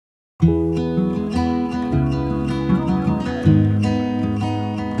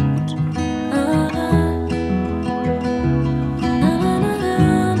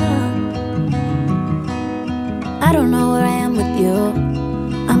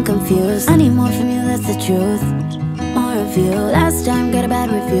confused. I need more from you, that's the truth. More of you. Last time got a bad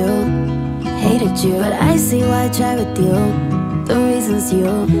review. Hated you, but I see why I try with you. The reasons you.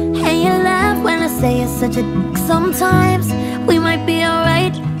 And you laugh when I say you're such a dick. Sometimes we might be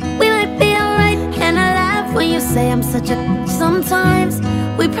alright. We might be alright. And I laugh when you say I'm such a dick. Sometimes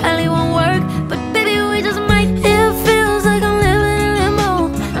we probably won't work, but baby we just might. It feels like I'm living in limbo.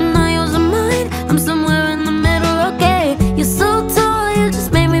 I'm not yours or mine. I'm somewhere in the middle, okay. You're so tall, you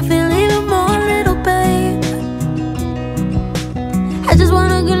just made me feel even more little, babe. I just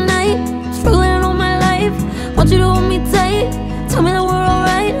want a good night, struggling all my life. Want you to hold me tight, tell me that we're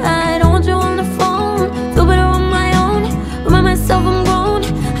alright. I don't want you on the phone, feel better on my own. Remind myself I'm grown,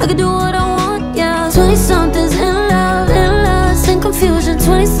 I can do what I want, yeah. 20-somethings in love, in confusion.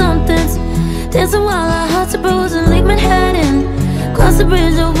 20-somethings dancing while our hearts are bruising. Lake Manhattan, cross the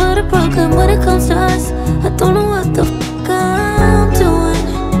bridge over to Brooklyn. When it comes to us, I don't know what the fuck I'm doing.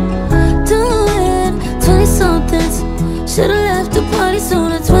 20-somethings, should've left the party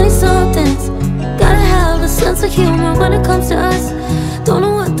sooner. 20-somethings, gotta have a sense of humor when it comes to us. Don't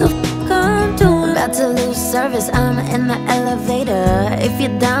know what the fuck I'm doing. About to lose service, I'm in the elevator. If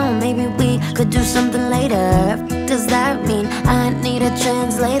you're down, maybe we could do something later. Does that mean I need a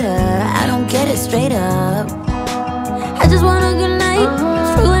translator? I don't get it straight up. I just want a good night,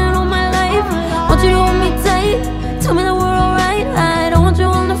 struggling all my life. Want you to hold me tight, tell me that we're alright. I don't want you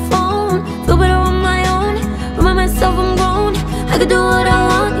on the phone, feel better on my own. Remind myself I'm grown, I can do what I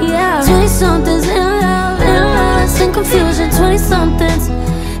want, yeah. 20-somethings in love, in confusion. 20-somethings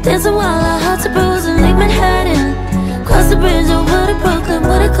dancing while our hearts are bruising. Lake Manhattan, cross the bridge over to Brooklyn.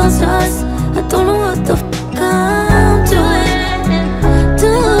 When it comes to us, I don't know what the fuck I'm doing.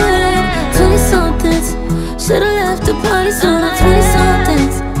 20-somethings, should've left the party sooner.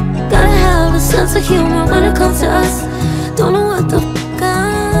 20-somethings, gotta have a sense of humor when it comes to us. Don't know what the fuck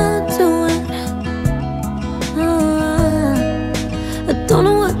I'm doing. I don't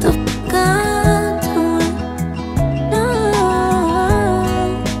know what the fuck I'm doing.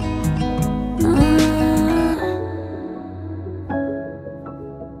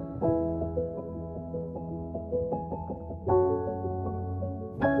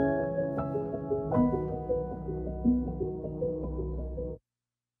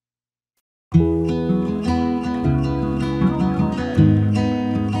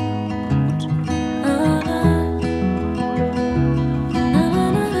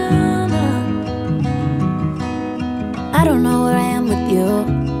 I don't know where I am with you,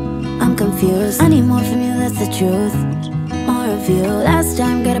 I'm confused. I need more from you, that's the truth. More of you. Last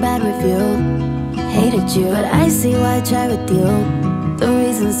time got a bad review. Hated you, but I see why I try with you. The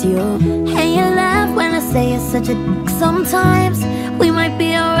reasons you. And you laugh when I say you're such a dick. Sometimes we might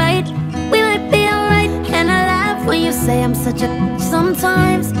be alright. We might be alright. And I laugh when you say I'm such a dick.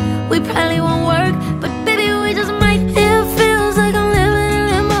 Sometimes we probably won't work, but baby we just might. It feels like I'm living in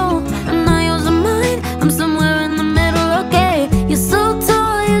limbo. I'm not yours or mine. I'm somewhere in the middle, okay. You're so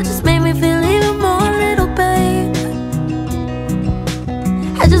tall, you just made me feel even more little, babe.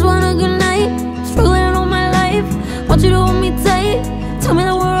 I just want a good night, struggling all my life. Want you to hold me tight, tell me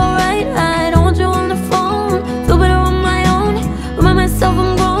that we're alright. I don't want you on the phone, feel better on my own. Remind myself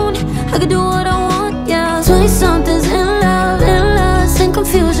I'm grown, I can do what I want, yeah. 20-somethings in love, in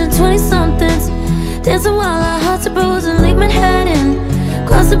confusion. 20-somethings dancing while our hearts are bruising. Lake Manhattan,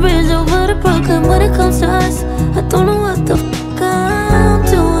 cross the bridge over to Brooklyn. When it comes to us, I don't know what the fuck I'm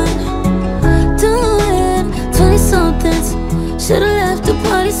doing. 20-somethings, should've left the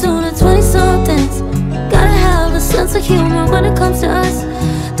party sooner. 20-somethings, gotta have a sense of humor when it comes to us.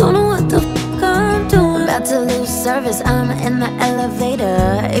 Don't know what the fuck I'm doing. About to lose service, I'm in the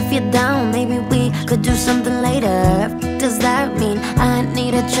elevator. If you're down, maybe we could do something later. Does that mean I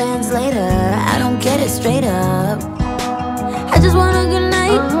need a translator? I don't get it straight up. I just want a good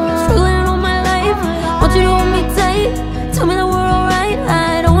night, struggling all my life. Want you to hold me tight, tell me that we're alright.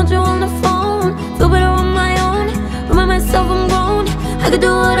 I don't want you on the phone, feel better on my own. Remind myself I'm grown, I can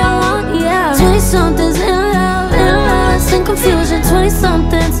do what I want, yeah. 20-somethings in love, in confusion.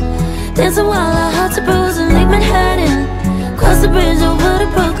 20-somethings dancing while our hearts are bruising. Lake Manhattan, cross the bridge over to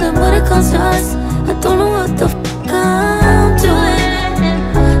Brooklyn. When it comes to us, I don't know what the fuck I'm doing.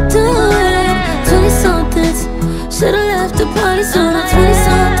 20-somethings, should've left the party sooner.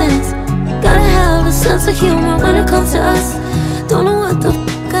 20-somethings, gotta have a sense of humor when it comes to us. Don't know what the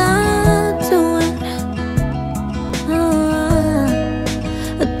fuck I'm doing.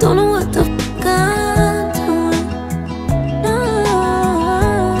 I don't know what the fuck I'm doing.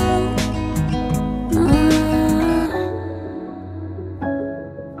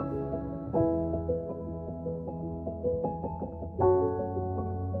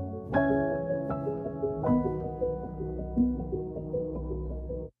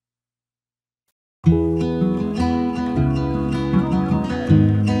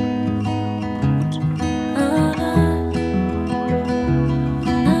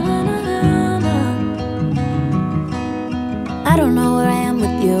 I don't know where I am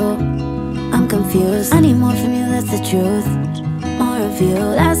with you. I'm confused. I need more from you, that's the truth. More of you.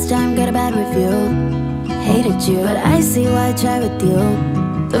 Last time got a bad review. Hated you, but I see why I try with you.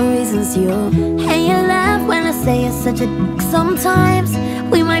 The reason's you. And you laugh when I say you're such a dick. Sometimes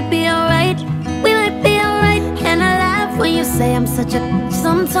we might be alright. We might be alright. And I laugh when you say I'm such a dick.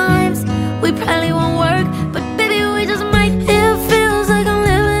 Sometimes we probably won't work, but baby we just might. It feels like I'm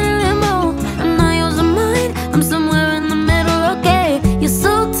living in limbo. I'm not using mine, I'm somewhere in the middle. Okay, you're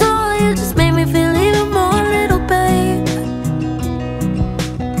so tall, you just made me feel even more little, babe.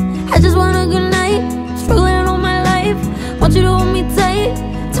 I just want a good night, struggling all my life. Want you to hold me tight,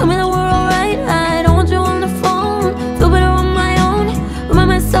 tell me that we're alright. I don't want you on the phone, feel better on my own. Remind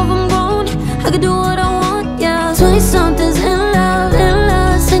myself I'm grown, I can do what I want, yeah. 20-somethings in love,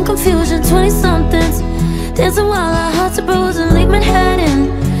 in confusion. 20-somethings dancing while our hearts are bruising. Leave Manhattan,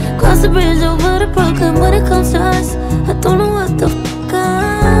 cross the bridge over to Brooklyn. When it comes to us, I don't know what the fuck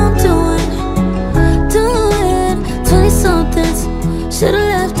I'm doing. 20-somethings, should've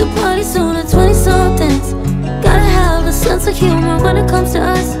left the party sooner. 20-somethings, gotta have a sense of humor when it comes to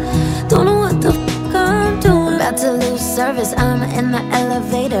us. Don't know what the fuck I'm doing. About to lose service, I'm in the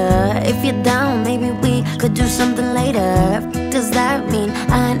elevator. If you're down, maybe we could do something later. Does that mean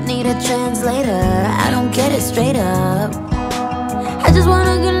I need a translator? I don't get it straight up. I just want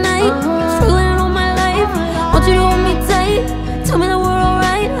a good night, struggling all my life. Want you to hold me tight, tell me that we're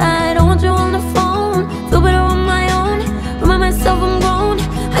alright. I don't want you on the phone, feel better on my own. Remind myself I'm grown,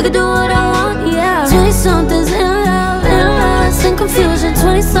 I can do what I want, yeah. 20-somethings in love, in confusion.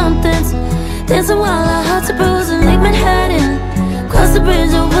 20-somethings dancing while our hearts are bruising. Leave Manhattan, cross the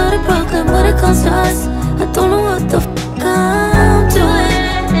bridge over to Brooklyn. When it comes to us, I don't know what the fuck I'm doing.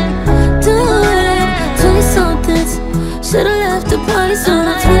 20-somethings, should've left the party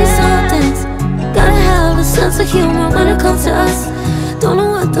sooner. 20-somethings, gotta have a sense of humor when it comes to us. Don't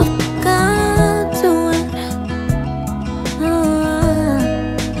know what the fuck I'm doing.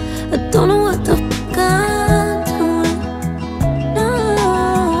 I don't know what the fuck I'm doing. No.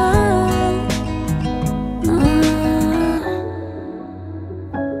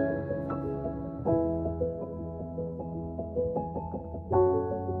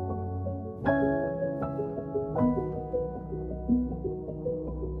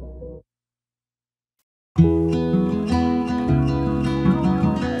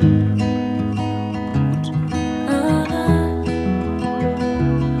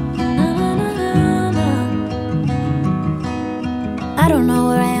 I don't know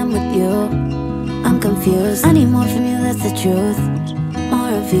where I am with you. I'm confused. I need more from you, that's the truth.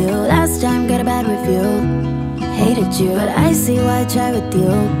 More of you. Last time got a bad review. Hated you, but I see why I try with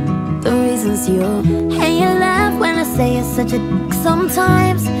you. The reason's you. And you laugh when I say you're such a dick.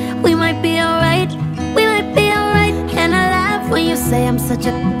 Sometimes we might be alright. We might be alright. And I laugh when you say I'm such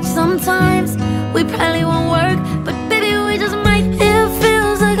a dick. Sometimes we probably won't work, but baby we just might. It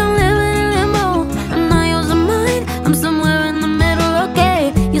feels like I'm living in limbo. I'm not using mine, I'm somewhere in the middle.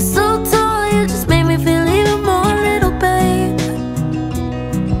 Okay, you're so tall, you just made me feel even more little, babe.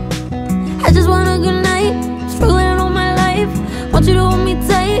 I just want a good night, struggling all my life. Want you to hold me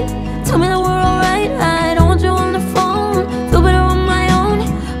tight, tell me that we're alright. I don't want you on the phone, feel better on my own.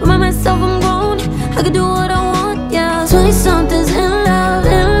 Remind myself I'm grown, I can do what I want, yeah. 20-somethings in love,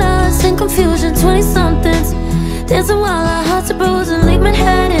 in confusion. 20-somethings dancing while our hearts are bruising. Leave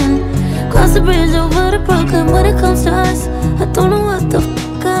Manhattan, cross the bridge over to Brooklyn. When it comes to us, I don't know what the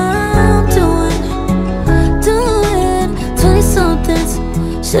fuck I'm doing. 20-somethings,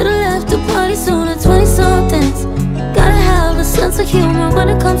 should've left the party sooner. 20-somethings, gotta have a sense of humor when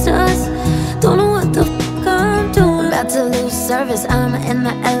it comes to us. Don't know what the fuck I'm doing. About to lose service, I'm in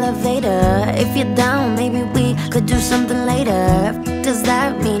the elevator. If you're down, maybe we could do something later. Does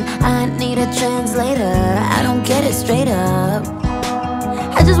that mean I need a translator? I don't get it straight up.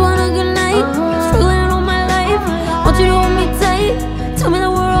 I just want a good night, struggling all my life. Want you to hold me tight, tell me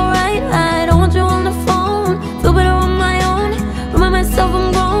that we're alright. I don't want you on the phone, feel better on my own. Remind myself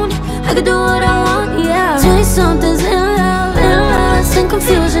I'm grown, I can do what I want, yeah. 20-somethings in love, in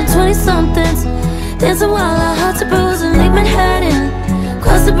confusion. 20-somethings dancing while our hearts are bruising. Leave Manhattan,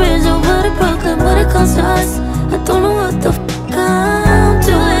 cross the bridge over to Brooklyn. When it comes to us, I don't know what the fuck I'm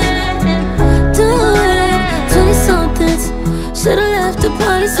doing. 20-somethings, should've left the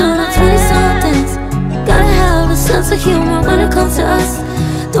party sooner. 20-somethings, gotta have a sense of humor when it comes to us.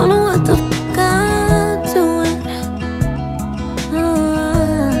 Don't know what the fuck I'm doing.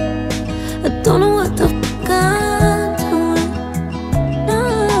 I don't know what the fuck I'm doing. No.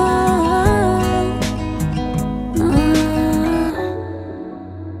 No. 20-somethings, should've left the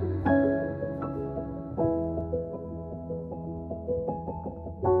party sooner. 20-somethings, gotta have a sense of humor when it comes to us. Don't know what the fuck I'm doing.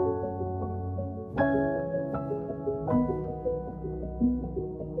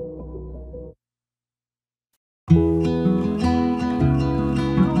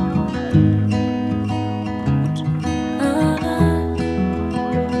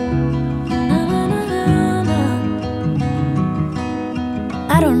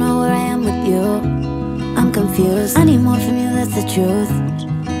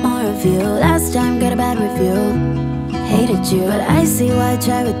 you. Last time got a bad review. Hated you, but I see why I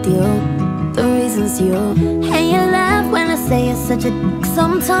try with you. The reasons you. And you laugh when I say you're such a dick.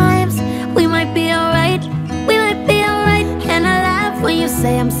 Sometimes we might be alright, we might be alright. And I laugh when you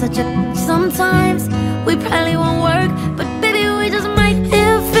say I'm such a dick. Sometimes we probably won't work, but baby we just might.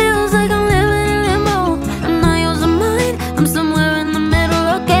 It feels like I'm living in limbo. I'm not yours or mine, I'm somewhere in the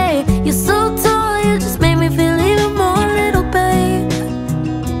middle. Okay, you're so tall, you just made me feel even more little, babe.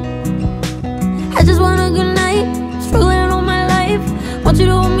 I just want a good night, struggling all my life. Want you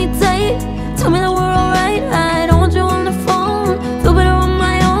to hold me tight, tell me that we're alright. I don't want you on the phone, feel better on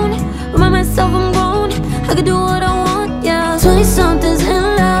my own. Remind myself I'm grown, I can do what I want, yeah. 20-somethings in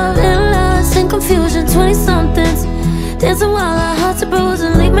love, in confusion. 20-somethings dancing while our hearts are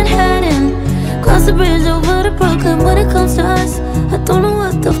bruising. Leave Manhattan, cross the bridge over to Brooklyn. When it comes to us, I don't know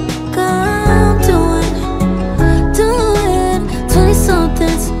what the fuck I'm doing.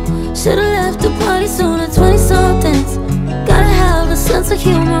 20-somethings, should've left the party sooner. 20-somethings, gotta have a sense of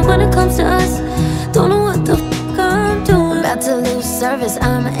humor when it comes to us. Don't know what the fuck I'm doing. About to lose service,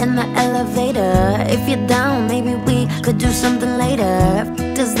 I'm in the elevator. If you're down, maybe we could do something later.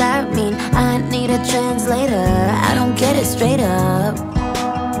 Does that mean I need a translator? I don't get it straight up.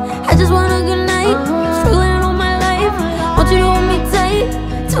 I just want a good night, struggling all my life. Want you to hold me tight,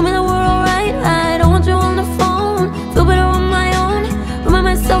 tell me that we're alright. I don't want you on the phone, feel better on my own. Remind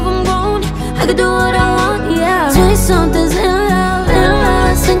myself I'm grown, I can do what I want, yeah. 20-somethings in love,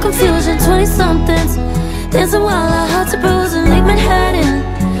 in confusion. 20-somethings dancing while our hearts are bruising. Leave Manhattan,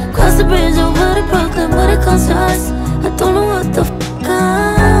 cross the bridge over to Brooklyn. When it comes to us, I don't know what the fuck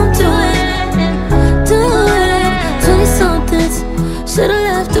I'm doing. 20-somethings, should've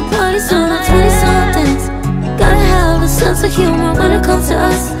left the party sooner. 20-somethings, gotta have a sense of humor when it comes to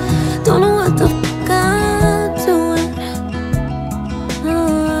us. Don't know what the fuck I'm doing.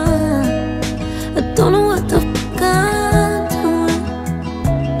 I don't know what the fuck I'm doing.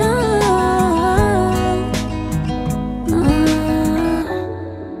 No.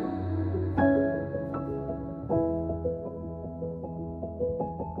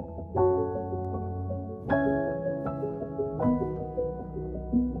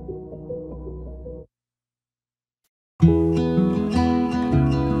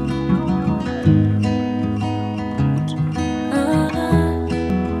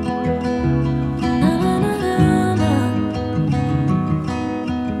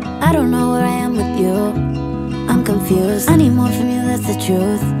 I don't know where I am with you, I'm confused. I need more from you, that's the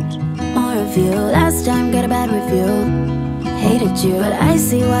truth. More of you, last time got a bad review. Hated you, but I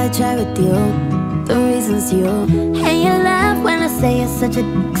see why I try with you. The reasons you. And you laugh when I say you're such a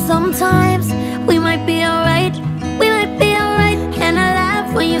dick. Sometimes we might be alright, we might be alright. And I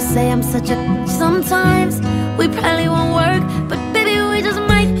laugh when you say I'm such a dick. Sometimes we probably won't work, but baby we just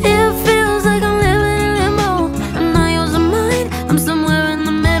might. It feels like I'm living in limbo. I'm not yours or mine, I'm somewhere in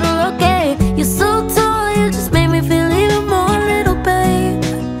the middle. Okay, you're so tall, you just made me feel even more little, babe.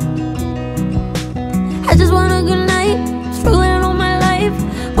 I just want a good night, struggling all my life.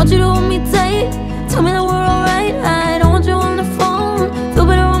 Want you to hold me tight, tell me that we're alright. I don't want you on the phone, feel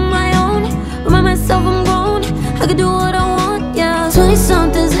better on my own. Remind myself I'm grown, I can do what I want, yeah.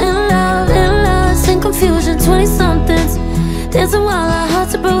 20-somethings in love, in confusion. 20-somethings dancing while our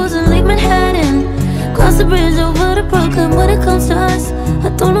hearts are bruising. Leave Manhattan, cross the bridge over to Brooklyn. When it comes to us, I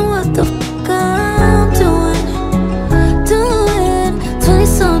don't know what the fuck I'm doing.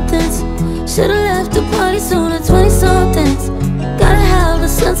 20-somethings, should've left the party sooner. 20-somethings, gotta have a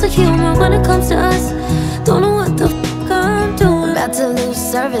sense of humor when it comes to us. Don't know what the fuck I'm doing. About to lose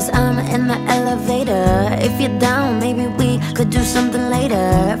service, I'm in the elevator. If you're down, maybe we could do something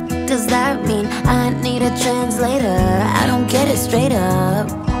later. Does that mean I need a translator? I don't get it straight up.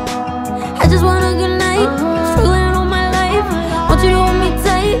 I just want a good night, struggling all my life. Want you to hold me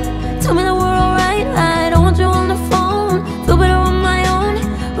tight, tell me that we're alright. I don't want you on the phone, feel better on my own.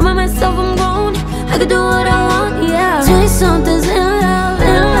 Remind myself I'm grown, I can do what I want, yeah. 20-somethings in love,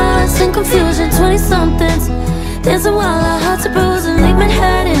 in confusion. 20-somethings dancing while our hearts are bruising. Leave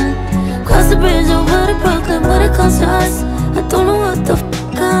Manhattan, cross the bridge over to Brooklyn. When it comes to us, I don't know what the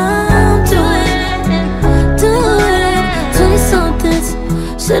fuck I'm doing. 20-somethings,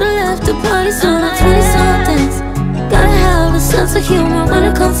 should've left the party sooner. 20-somethings, gotta have a sense of humor when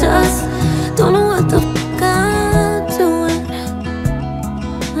it comes to us. Don't know what the fuck I'm doing.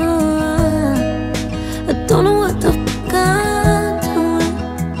 I don't know what the fuck I'm doing.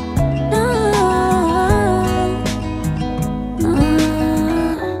 No.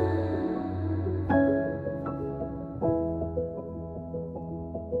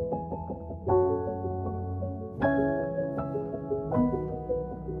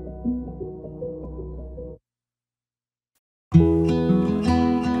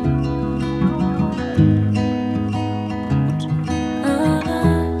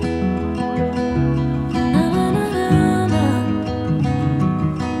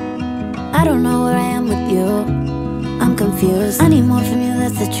 I don't know where I am with you, I'm confused. I need more from you,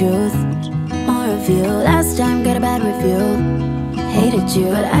 that's the truth. More of you, last time got a bad review. Hated you,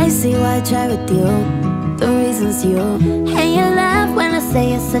 but I see why I try with you. The reasons you. And you laugh when I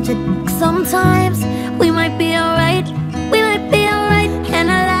say you're such a dick. Sometimes we might be alright, we might be alright. And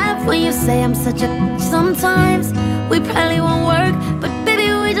I laugh when you say I'm such a dick. Sometimes we probably won't work, but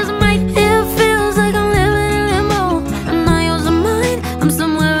baby we just might. It feels like I'm living in limbo. I'm not yours or mine, I'm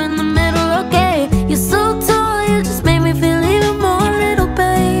somewhere in the middle. Okay, you're so tall, you just made me feel even more little,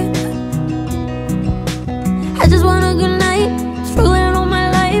 babe. I just want a good night, struggling all my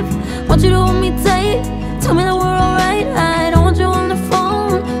life. Want you to hold me tight, tell me that we're alright. I don't want you on the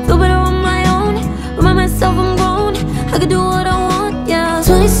phone, feel better on my own. Remind myself I'm grown, I can do what I want, yeah.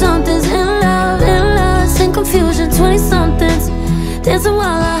 20-somethings in lust and confusion. 20-somethings dancing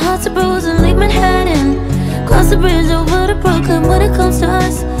while our hearts are bruising. Leave Manhattan, cross the bridge over to Brooklyn. When it comes to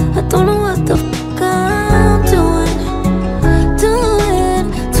us, I don't know what the fuck I'm doing.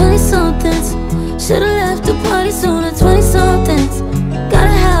 20-somethings, should've left the party sooner. 20-somethings,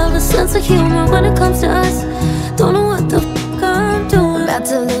 gotta have a sense of humor when it comes to us. Don't know what the fuck I'm doing. About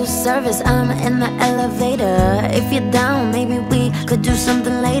to lose service, I'm in the elevator. If you're down, maybe we could do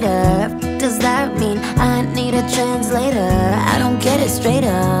something later. Does that mean I need a translator? I don't get it straight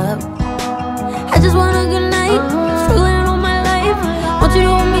up. I just want a good night, struggling all my life. Want you to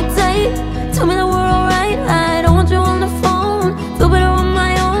hold me tight, tell me that we're alright. I don't want you on the phone, feel better on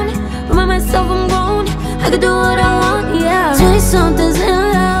my own. Remind myself I'm grown, I can do what I want, yeah. 20-somethings in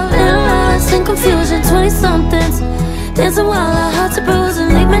lust and confusion. 20-somethings dancing while our hearts are bruising.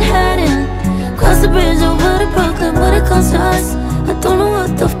 Leave Manhattan, cross the bridge over to Brooklyn. When it comes to us, I don't know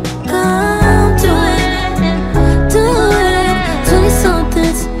what the fuck I'm doing.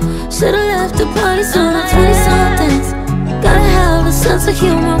 20-somethings, should've left the party sooner. 20-somethings, gotta have a sense of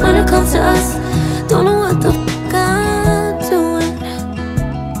humor when it comes to us. Don't know what the fuck I'm doing.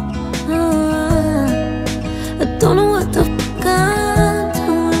 I don't know what the fuck I'm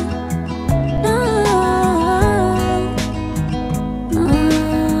doing.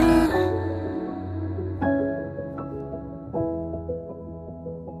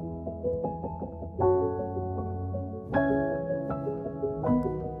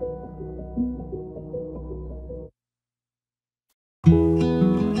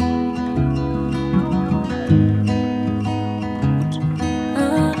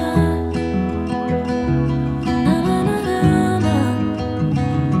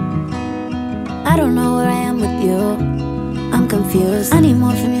 I don't know where I am with you, I'm confused. I need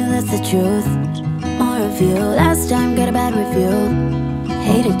more from you, that's the truth. More of you, last time got a bad review.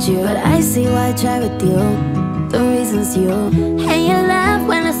 Hated you, but I see why I try with you. The reasons you. And you laugh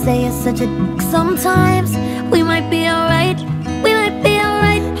when I say you're such a dick. Sometimes we might be alright, we might be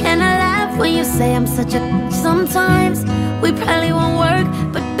alright. And I laugh when you say I'm such a dick. Sometimes we probably won't work,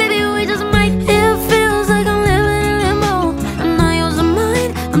 but baby we just might. It feels like I'm living in limbo. I'm not yours or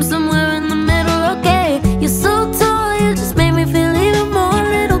mine, I'm somewhere in the middle. Okay, you're so tall, you just made me feel even more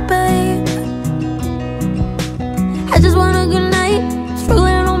little, babe. I just want a good night,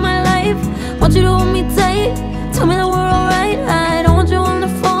 struggling all my life. Want you to hold me tight, tell me that we're alright. I don't want you on the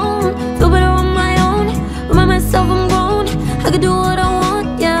phone, feel better on my own. Remind myself I'm grown, I can do what I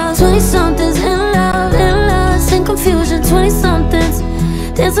want, yeah. 20-somethings in lust and confusion. 20-somethings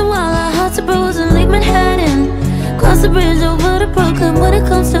dancing while our hearts are bruising. Leave Manhattan, cross the bridge over to Brooklyn. When it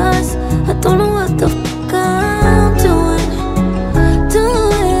comes to us, I don't know what the fuck I'm doing.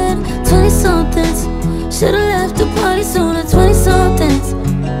 20-somethings, should've left the party sooner. 20-somethings,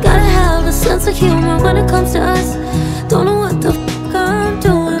 gotta have a sense of humor when it comes to us. Don't know what the fuck I'm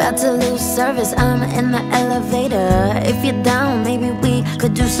doing. About to lose service, I'm in the elevator. If you're down, maybe we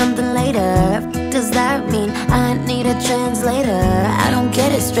could do something later. Does that mean I need a translator? I don't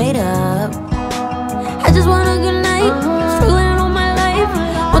get it straight up. I just want a good night, struggling all my life.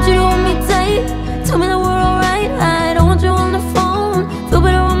 Want you to hold me tight, tell me that we're alright. I don't want you on the phone, feel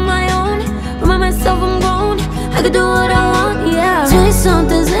better on my own. Remind myself I'm grown, I can do what I want, yeah.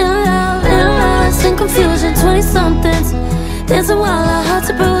 20-somethings in lust and confusion. 20-somethings dancing while our hearts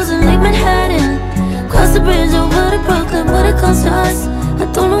are bruising. Leave Manhattan, cross the bridge over to Brooklyn. When it comes to us, I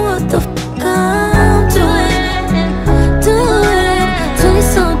don't know what the fuck I'm doing.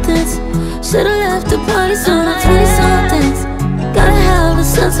 20-somethings, should've left the party sooner. 20-somethings, gotta have a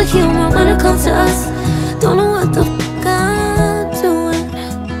sense of humor when it comes to us. Don't know what the fuck I'm doing.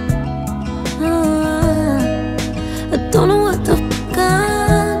 I don't know what the fuck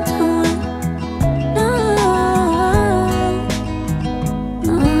I'm doing.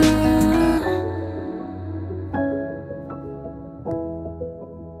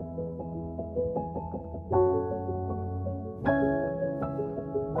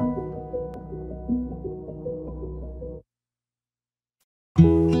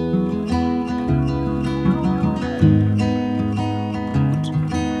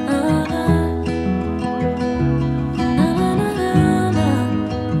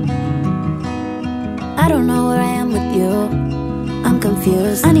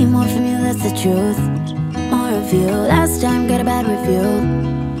 truth. More of you. Last time got a bad review.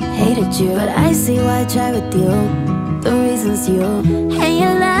 Hated you, but I see why I try with you. The reason's you. And you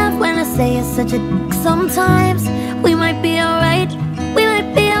laugh when I say you're such a dick. Sometimes we might be alright, we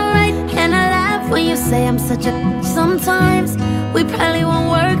might be alright. And I laugh when you say I'm such a dick. Sometimes we probably won't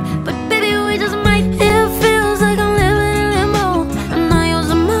work, but baby we just might. It feels like I'm living in limbo. I'm not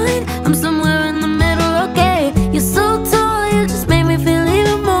using mine, I'm somewhere in the middle. Okay, you're so tall, you just made me feel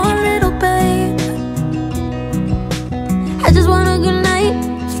even more little, babe. I just want a good night,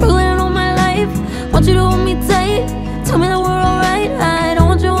 struggling all my life. Want you to hold me tight, tell me that we're alright. I don't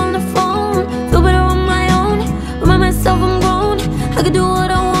want you on the phone, feel better on my own. Remind myself I'm grown, I can do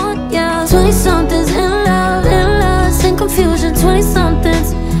what I want, yeah. 20-somethings in lust and confusion.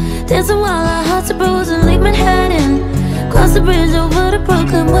 20-somethings dancing while our hearts are bruising. Leave Manhattan, cross the bridge over to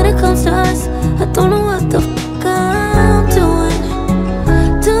Brooklyn. When it comes to us, I don't know what the fuck I'm doing.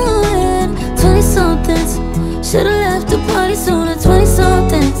 20-somethings, should've left the party sooner.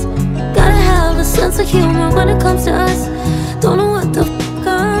 20-somethings, gotta have a sense of humor when it comes to us. Don't know what the fuck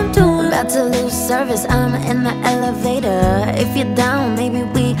I'm doing. About to lose service, I'm in the elevator. If you're down, maybe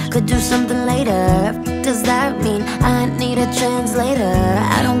we could do something later. Does that mean I need a translator?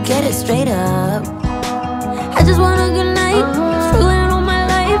 I don't get it straight up. I just want a good night, struggling all my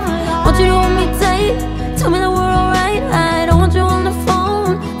life. Want you to hold me tight, tell me that we're alright. I don't want you on the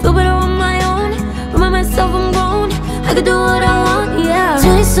phone, feel better on my own. Remind myself I'm grown, I can do what I want, yeah.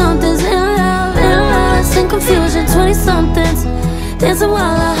 20-somethings in lust and confusion. 20-somethings dancing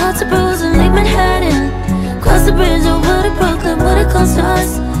while our hearts are bruising. Leave Manhattan, cross the bridge over to Brooklyn. When it comes to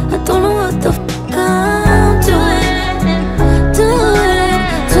us, I don't know what the fuck I'm doing.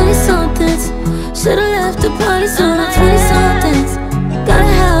 20-somethings, should've left the party sooner. 20-somethings,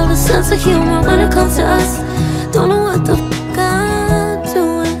 gotta have a sense of humor when it comes to us. Don't know what the fuck I'm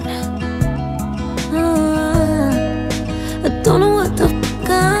doing. I don't know what the fuck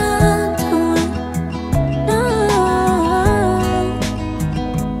I'm doing. No,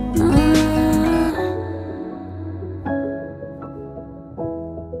 no.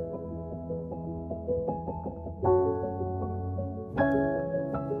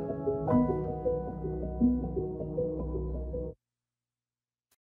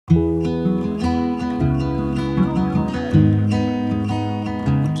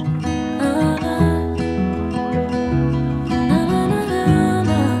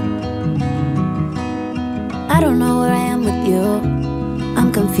 I don't know where I am with you,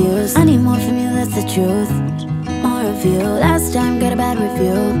 I'm confused. I need more from you, that's the truth. More of you. Last time got a bad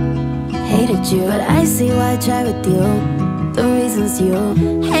review. Hated you, but I see why I try with you. The reason's you.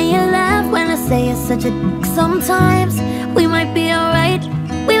 And you laugh when I say you're such a dick. Sometimes we might be alright,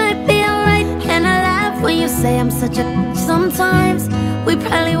 we might be alright. And I laugh when you say I'm such a dick. Sometimes we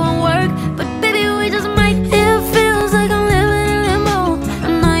probably won't work, but baby we just might. It feels like I'm living in limbo.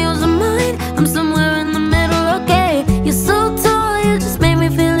 I'm not using mine, I'm somewhere in the middle. Okay, you're so tall, you just made me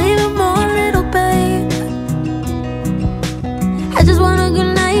feel even more little, babe. I just want a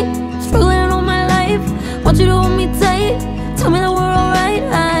good night, struggling all my life. Want you to hold me tight, tell me that we're alright.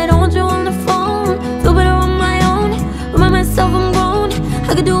 I don't want you on the phone, feel better on my own. Remind myself I'm grown,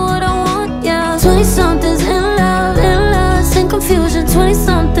 I can do what I want, yeah. 20-somethings in lust and confusion.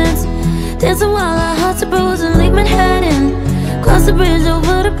 20-somethings dancing while our hearts are bruising. Leave Manhattan, cross the bridge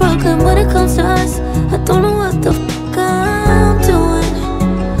over to Brooklyn. When it comes to us, I don't know what the fuck I'm doing.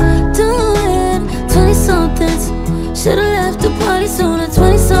 20-somethings, should've left the party sooner.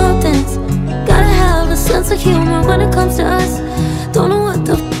 20-somethings, gotta have a sense of humor when it comes to us. Don't know what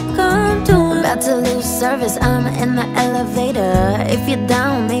the fuck I'm doing. About to lose service, I'm in the elevator. If you're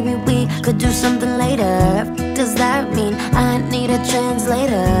down, maybe we could do something later. Does that mean I need a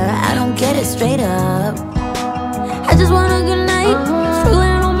translator? I don't get it straight up. I just want a good night,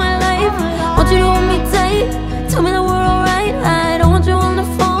 struggling all my life. Want you to hold me tight, tell me that we're alright. I don't want you on the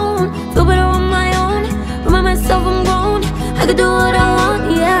phone, feel better on my own. Remind myself I'm grown, I can do what I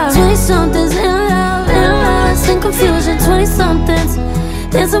want, yeah. 20-somethings in lust and confusion. 20-somethings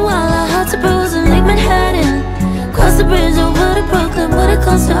dancing while our hearts are bruising. Leave Manhattan, cross the bridge over to Brooklyn. When it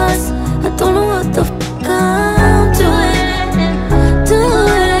comes to us, I don't know what the fuck I'm doing.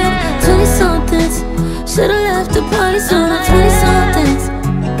 20-somethings, should've left the party sooner. 20-somethings,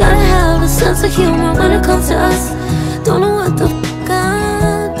 gotta have a sense of humor when it comes to us. Don't know what the fuck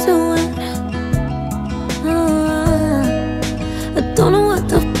I'm doing. I don't know what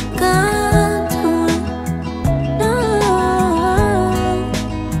the fuck I'm doing. No,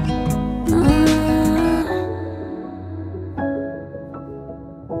 no.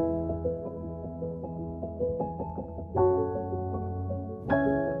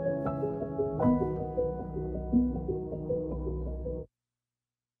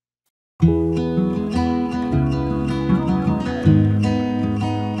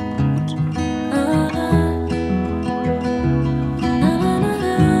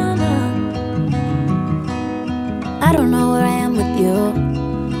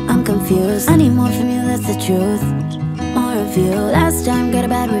 confused. I need more from you, that's the truth. More of you. Last time got a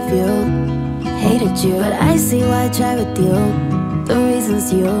bad review. Hated you, but I see why I try with you. The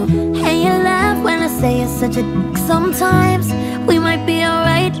reasons you. And you laugh when I say you're such a dick. Sometimes we might be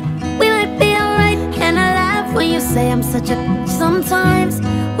alright. We might be alright. And I laugh when you say I'm such a bitch. Sometimes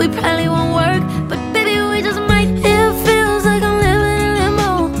we probably won't work, but baby we just might. It feels like I'm living in limbo.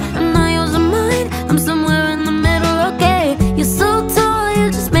 I'm not using mine, I'm somewhere in the middle. Okay, you're so tall, you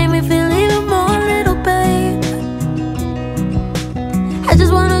just made me feel even more little, babe. I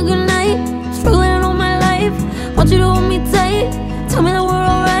just want a good night, struggling all my life. Want you to hold me tight, tell me that we're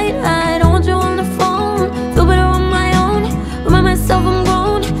alright. I don't want you on the phone, feel better on my own. Remind myself I'm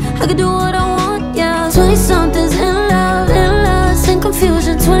grown, I can do what I want, yeah. 20-somethings in love, in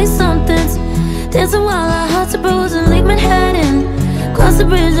confusion. 20-somethings dancing while our hearts are bruising. Leave Manhattan, cross the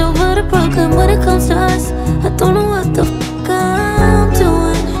bridge over to Brooklyn. When it comes to us, I don't know what the fuck I'm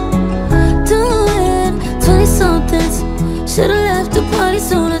doing. 20-somethings, should've left the party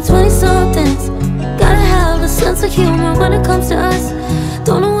sooner. 20-somethings, gotta have a sense of humor when it comes to us.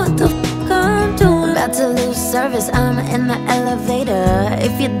 Don't know what the fuck I'm doing. About to lose service, I'm in the elevator.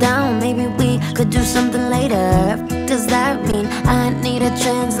 If you're down, maybe we could do something later. Does that mean I need a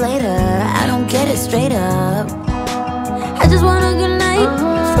translator? I don't get it straight up. I just want a good night,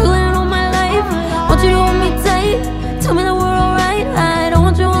 struggling all my life. Want you to hold me tight, tell me that we're alright. I don't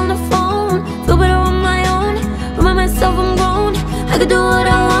want you on the phone, feel better on my own. Remind myself I'm grown, I can do what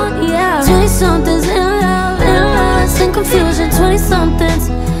I want, yeah. 20-somethings in love, in confusion. 20-somethings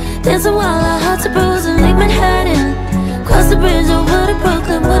dancing while our hearts are bruising. Leave Manhattan, cross the bridge over to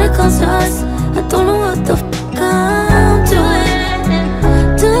Brooklyn. When it comes to us, I don't know what the fuck I'm doing.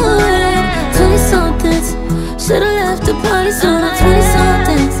 20-somethings, should've left the party sooner.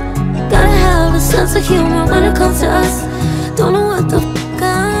 20-somethings, gotta have a sense of humor when it comes to us. Don't know what the fuck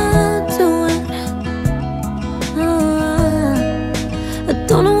I'm doing. I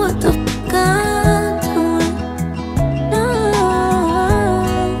don't know what the fuck I'm doing.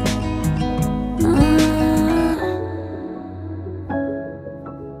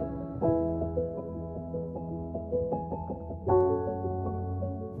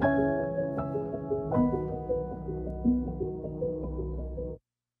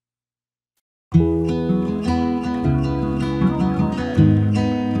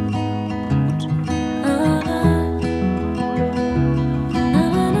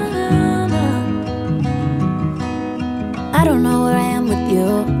 I don't know where I am with you,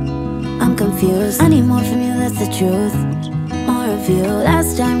 I'm confused. I need more from you, that's the truth. More of you.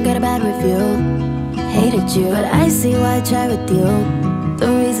 Last time got a bad review. Hated you, but I see why I try with you. The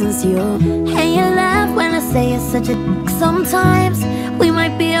reasons you. And you laugh when I say you're such a dick. Sometimes we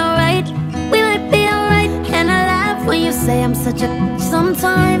might be alright. We might be alright. And I laugh when you say I'm such a bitch.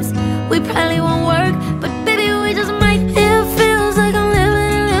 Sometimes we probably won't work, but baby we just might. It feels like I'm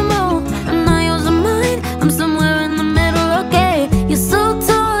living in limbo. I'm not using mine, I'm somewhere in the middle. Okay, you're so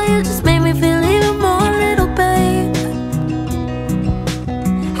tall, you just made me feel even more little, babe.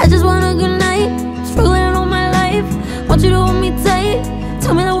 I just want a good night, struggling all my life. Want you to hold me tight,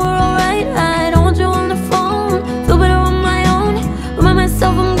 tell me that we're alright. I don't want you on the phone, feel better on my own. Remind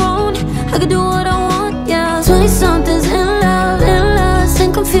myself I'm grown, I can do what I want, yeah. 20-somethings in love,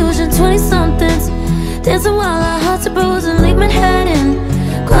 in confusion. 20-somethings dancing while our hearts are bruising. Leave Manhattan,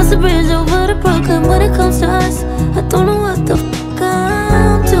 cross the bridge over to Brooklyn. When it comes to us, I don't know what the fuck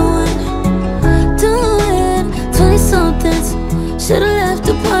I'm doing. 20-somethings, should've left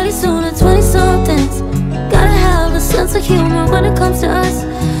the party sooner. 20-somethings, gotta have a sense of humor when it comes to us.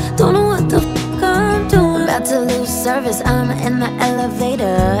 Don't know what the fuck I'm doing. About to lose service, I'm in the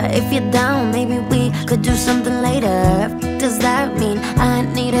elevator. If you're down, maybe we could do something later. Does that mean I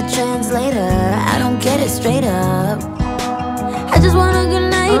need a translator? I don't get it straight up. I just want a good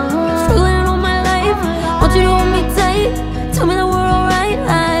night, struggling all my life. Want you to hold me tight, tell me that we're alright.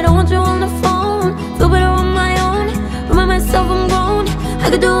 I don't want you on the phone, feel better on my own. Remind myself I'm grown, I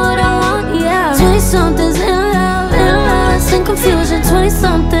can do what I want, yeah. 20-somethings in love, in confusion.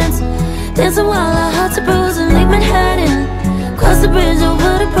 20-somethings dancing while our hearts are bruising. Leave Manhattan, cross the bridge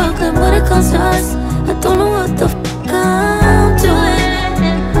over to Brooklyn. When it comes to us, I don't know what the fuck I'm doing.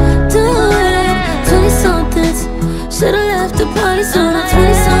 20-somethings, should've left the party sooner.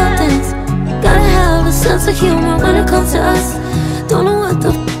 20-somethings, gotta have a sense of humor when it comes to us. Don't know what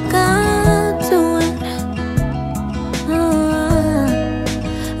the fuck I'm doing.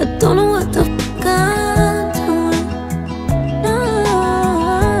 I don't know what the fuck I'm doing.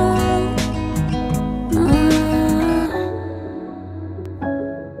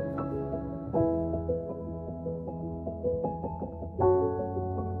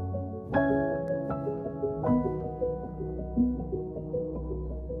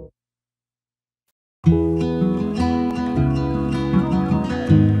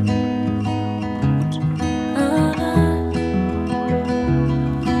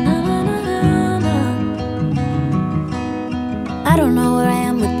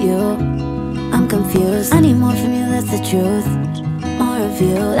 truth. More of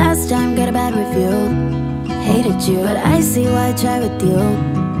you, last time got a bad review. Hated you, but I see why I try with you.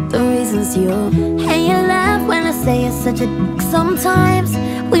 The reason's you. And you laugh when I say you're such a dick. Sometimes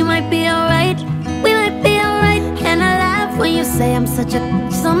we might be alright, we might be alright. And I laugh when you say I'm such a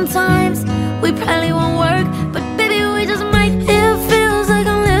bitch. Sometimes we probably won't work, but baby we just might. It feels like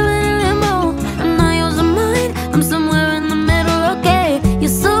I'm living in limbo. I'm not using mine, I'm somewhere in the middle. Okay, you're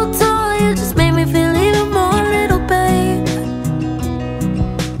so tall, you just made me feel even more little, babe.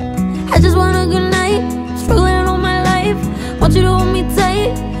 I just want a good night, struggling all my life. Want you to hold me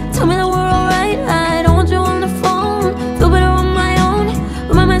tight, tell me that we're alright. I don't want you on the phone, feel better on my own.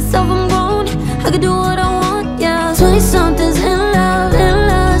 Remind myself I'm grown, I can do what I want, yeah. 20-somethings in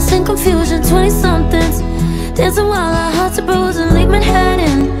lust and confusion. 20-somethings dancing while our hearts are bruising. Leave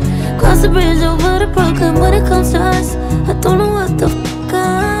Manhattan, cross the bridge over to Brooklyn. When it comes to us, I don't know what the fuck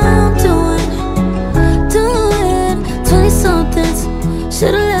I'm doing. 20-somethings,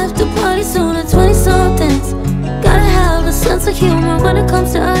 should've left the party sooner. 20-somethings, gotta have a sense of humor when it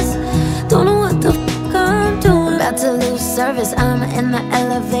comes to us. Don't know what the fuck I'm doing. About to lose service, I'm in the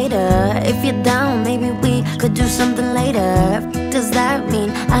elevator. If you're down, maybe we could do something later. Does that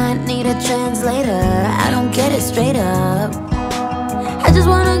mean I need a translator? I don't get it straight up. I just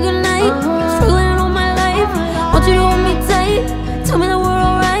want a good night, struggling all my life. Want you to hold me tight, tell me that we're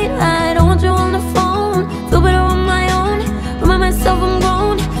alright. I don't want you on the phone, feel better on my own. Remind myself I'm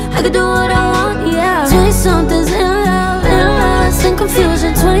grown, I can do what I want, yeah. 20-somethings in lust and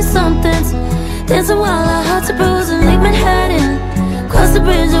confusion. 20-somethings dancing while our hearts are bruising. Leave Manhattan, cross the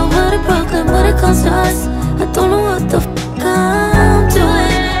bridge over to Brooklyn. When it comes to us, I don't know what the fuck I'm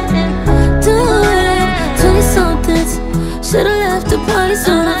doing. 20-somethings, should've left the party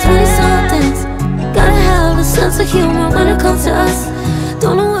sooner. 20-somethings, gotta have a sense of humor when it comes to us.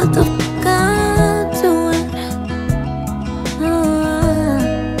 Don't know what the fuck I'm doing.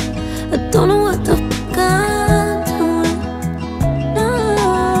 I don't know what the fuck I'm doing.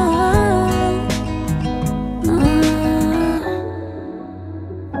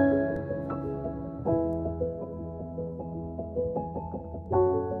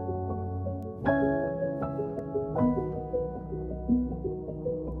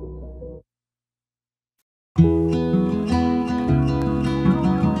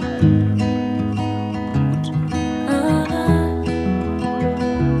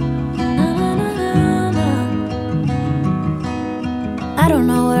 I don't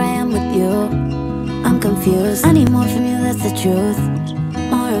know where I am with you, I'm confused. I need more from you, that's the truth.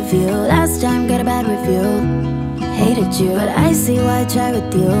 More of you, last time got a bad review. Hated you, but I see why I try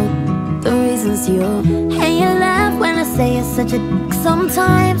with you. The reason's you. And you laugh when I say you're such a dick.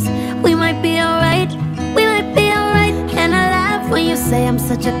 Sometimes we might be alright, we might be alright. And I laugh when you say I'm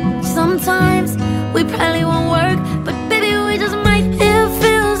such a bitch. Sometimes we probably won't work, but baby we just might. It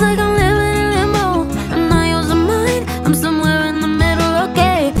feels like I'm living in limbo. I'm not using mine, I'm somewhere in the middle.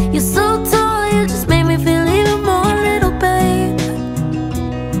 Okay, you're so tall, you just made me feel even more little, babe.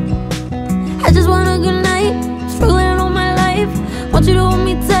 I just want a good night, struggling all my life. Want you to hold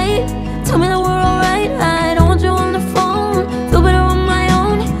me tight, tell me that we're alright. I don't want you on the phone, feel better on my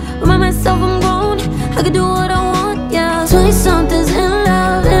own. Remind myself I'm grown, I can do what I want, yeah. 20-somethings in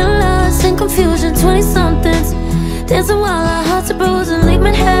lust and confusion. 20-somethings dancing while our hearts are bruising. Leave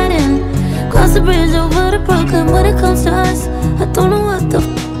Manhattan, cross the bridge over to Brooklyn. When it comes to us, I don't know what the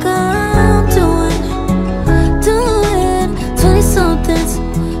fuck I'm doing. 20-somethings,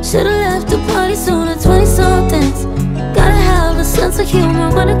 should've left the party sooner. 20-somethings, gotta have a sense of humor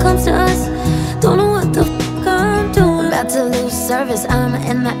when it comes to us. Don't know what the fuck I'm doing. About to lose service, I'm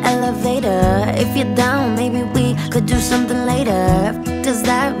in the elevator. If you're down, maybe we could do something later. Does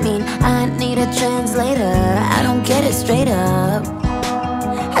that mean I need a translator? I don't get it straight up.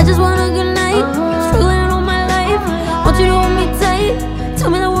 I just want a good night, struggling all my life. Want you to hold me tight, tell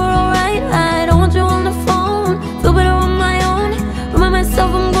me that we're alright. I don't want you on the phone, feel better on my own. Remind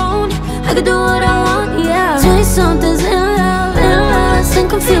myself I'm grown, I can do what I want, yeah. 20-somethings in lust and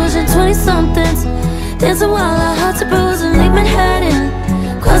confusion. 20-somethings dancing while our hearts are bruising. Leave Manhattan,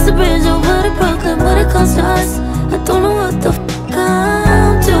 cross the bridge over to Brooklyn. When it comes to us, I don't know what the fuck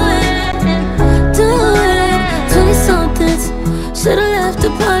I'm doing. 20-somethings, should've left the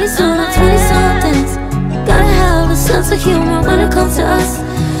party sooner. 20-somethings, gotta have a sense of humor when it comes to us.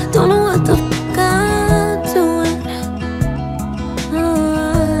 Don't know what the fuck I'm doing.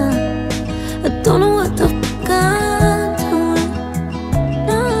 I don't know what the fuck I'm doing.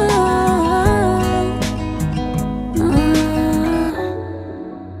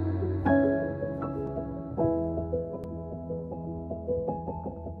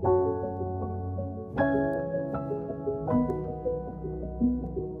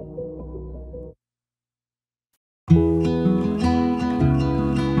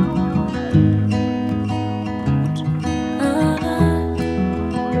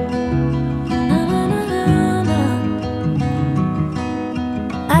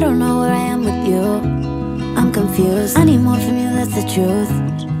 the truth.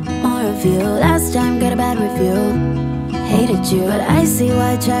 More of you. Last time got a bad review. Hated you, but I see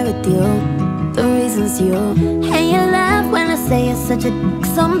why I try with you. The reason's you. And you laugh when I say you're such a dick.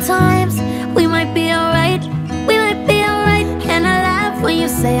 Sometimes we might be alright. We might be alright. And I laugh when you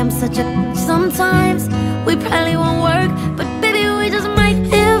say I'm such a dick. Sometimes we probably won't work, but baby we just might.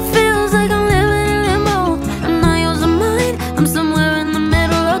 It feels like I'm living in limbo. I'm not yours or mine. I'm somewhere in the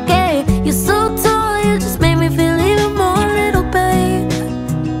middle. Okay, you're so tall, you just made me feel even more little, babe.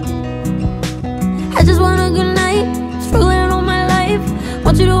 I just want a good night, struggling all my life.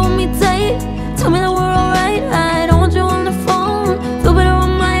 Want you to hold me tight, tell me that we're alright. I don't want you on the phone, feel better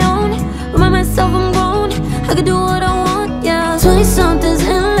on my own. Remind myself I'm grown, I can do what I want, yeah. 20-somethings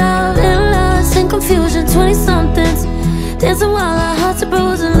in love, lost in confusion. 20-somethings dancing while our hearts are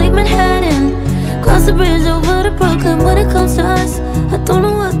bruising. Leave Manhattan, cross the bridge over to Brooklyn. When it comes to us, I don't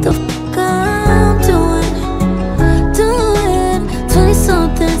know what the fuck I'm doing.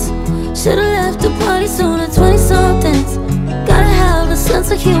 20-somethings, should've left the party sooner. 20-somethings, gotta have a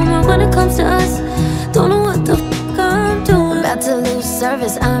sense of humor when it comes to us. Don't know what the fuck I'm doing. About to lose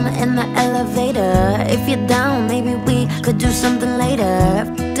service, I'm in the elevator. If you're down, maybe we could do something later.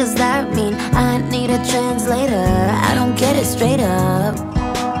 Does that mean I need a translator? I don't get it straight up.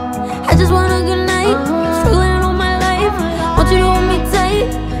 I just want a good night, struggling all my life. Want you to hold me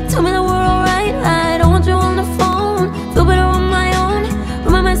tight, tell me that we're alright. I don't want you on the phone, feel better on my own.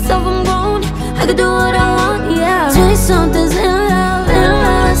 Remind myself I'm grown, I can do what I want, yeah. 20-somethings in love,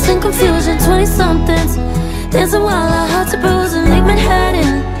 lost in confusion. 20-somethings dancing while our hearts are bruising. Leave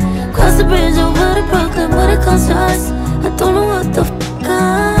Manhattan, cross the bridge over to Brooklyn. When it comes to us, I don't know what the fuck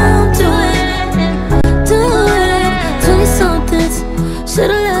I'm doing. 20-somethings,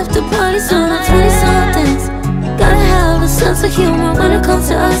 should've left the party sooner. 20-somethings, gotta have a sense of humor when it comes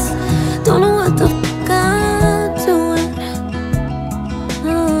to us. Don't know what the fuck I'm doing.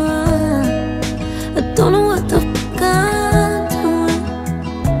 I don't know what the fuck I'm doing.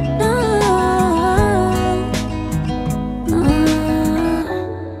 No.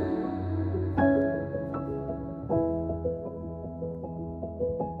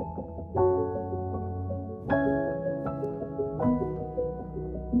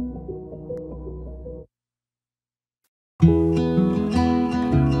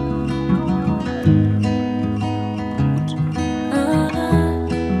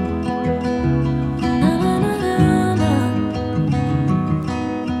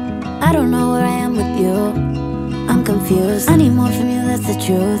 I don't know where I am with you, I'm confused. I need more from you, that's the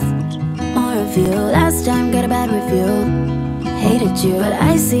truth. More of you. Last time got a bad review. Hated you, but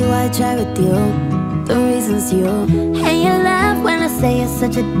I see why I try with you. The reason's you. And you laugh when I say you're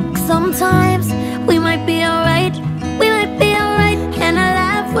such a dick. Sometimes we might be alright. We might be alright. And I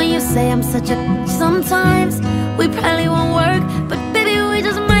laugh when you say I'm such a dick. Sometimes we probably won't work, but baby we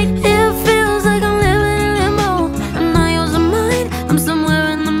just might. It feels like I'm living in limbo. I'm not yours or mine. I'm somewhere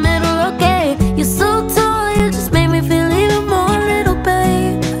in the middle. Okay, you're so tall, you just made me feel even more little,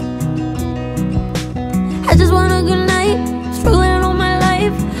 babe. I just want a good night, struggling all my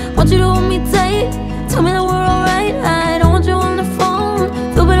life. Want you to hold me tight, tell me that we're alright. I don't want you on the phone,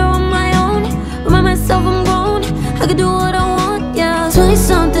 feel better on my own. Remind myself I'm grown, I can do what I want, yeah.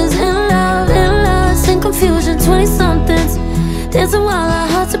 20-somethings in love, lost in confusion. 20-somethings dancing while our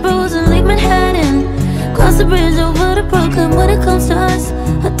hearts are bruising. Leave Manhattan, cross the bridge over to Brooklyn. When it comes to us,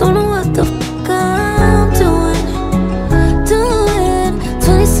 I don't know what the fuck I'm doing.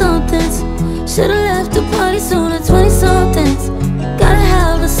 20-somethings, should've left the party sooner. 20-somethings, gotta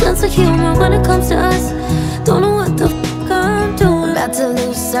have a sense of humor when it comes to us. Don't know what the fuck I'm doing. About to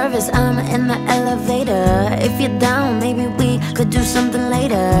lose service, I'm in the elevator. If you're down, maybe we could do something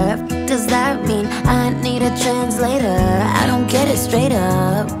later. Does that mean I need a translator? I don't get it straight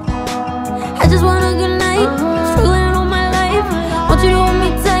up. I just want a good night, struggling all my life. Want you to hold me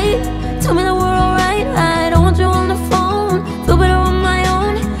tight, tell me that we're alright. I don't want you on the phone, feel better on my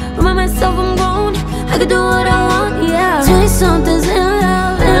own. Remind myself I'm grown, I can do what I want, yeah. 20-somethings in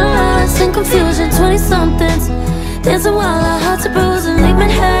love, lost in confusion. 20-somethings dancing while our hearts are bruising. Leave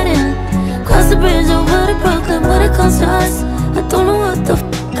Manhattan, cross the bridge over to Brooklyn. When it comes to us, I don't know what the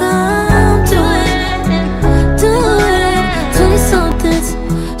fuck I'm doing. 20-somethings,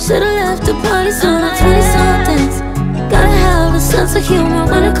 should've left the party sooner. 20-somethings, gotta have a sense of humor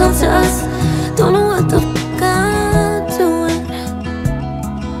when it comes to us. Don't know what the fuck I'm doing.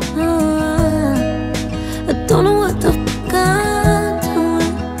 I don't know what the fuck I'm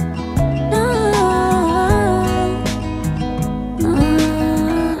doing. No.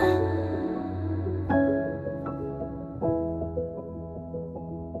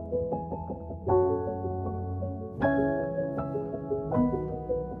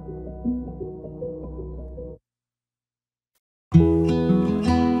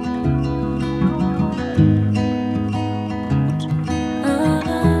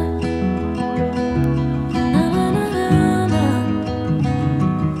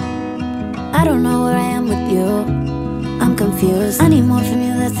 I don't know where I am with you, I'm confused. I need more from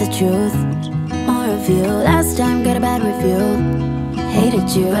you, that's the truth. More of you, last time got a bad review. Hated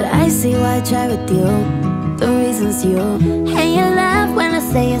you, but I see why I try with you. The reason's you. And you laugh when I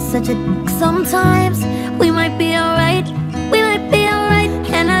say you're such a dick. Sometimes we might be alright, we might be alright.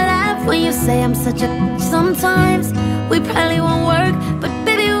 And I laugh when you say I'm such a dick. Sometimes we probably won't work, but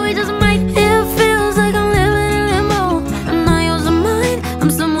baby we just might. It feels like I'm living in limbo. I'm not using mine,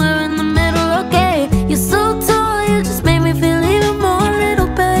 I'm somewhere in the middle. Okay, you're so tall, you just made me feel even more little,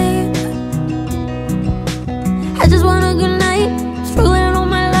 babe. I just want a good night, struggling all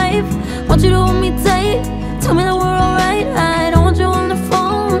my life. Want you to hold me tight, tell me that we're alright. I don't want you on the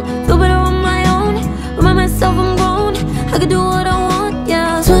phone, feel better on my own. Remind myself I'm grown, I can do what I want,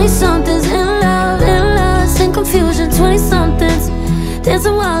 yeah. 20-somethings in lust and confusion. 20-somethings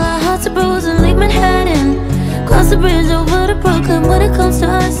dancing while our hearts are bruising. Leave Manhattan, cross the bridge over to Brooklyn. When it comes to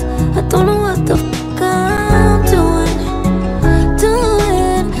us, I don't know what the fuck I'm doing.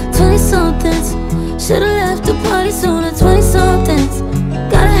 20-somethings, should've left the party sooner. 20-somethings,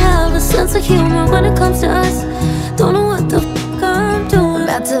 gotta have a sense of humor when it comes to us. Don't know what the fuck I'm doing.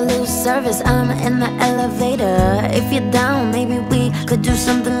 About to lose service, I'm in the elevator. If you're down, maybe we could do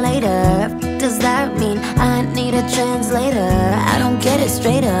something later. Does that mean I need a translator? I don't get it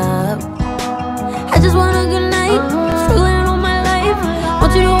straight up. I just want a good night, struggling all my life.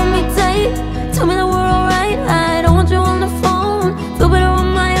 Want you to hold me tight, tell me that we're alright. I don't want you on the phone, feel better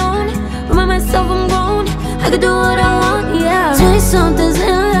on my own. Remind myself I'm grown, I can do what I want, yeah. 20-somethings in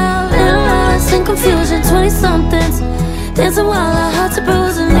lust and confusion. 20-somethings dancing while our hearts are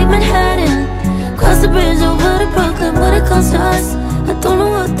bruising. Leave Manhattan, cross the bridge over to Brooklyn. When it comes to us, I don't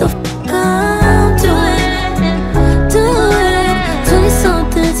know what the fuck I'm doing.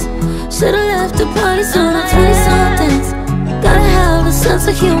 20-somethings, should've left the party sooner. 20-somethings, gotta have a sense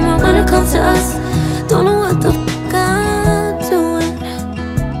of humor when it comes to us. Don't know what the fuck I'm doing.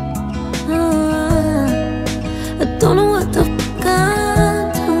 I don't know what the fuck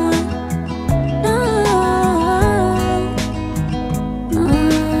I'm doing.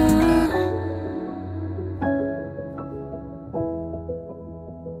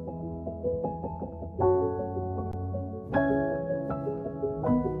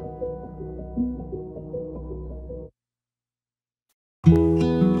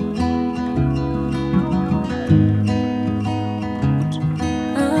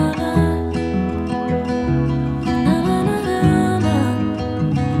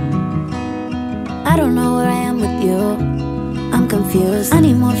 I don't know where I am with you, I'm confused. I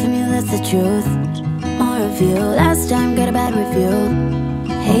need more from you, that's the truth. More of you, last time got a bad review.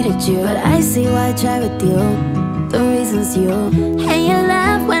 Hated you, but I see why I try with you. The reason's you. And you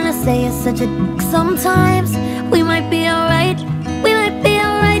laugh when I say you're such a dick. Sometimes we might be alright, we might be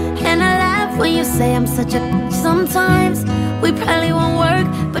alright. And I laugh when you say I'm such a dick. Sometimes we probably won't work,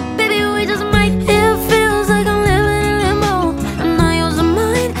 but baby we just might. It feels like I'm living in limbo. I'm not using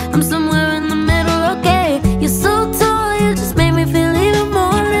mine, I'm somewhere in the middle. Okay, you're so tall, you just made me feel even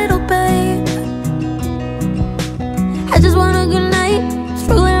more little, babe. I just want a good night,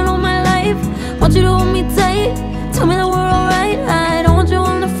 struggling all my life. Want you to hold me tight, tell me that we're alright. I don't want you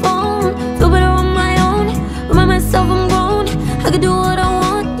on the phone, feel better on my own. Remind myself I'm grown, I can do what I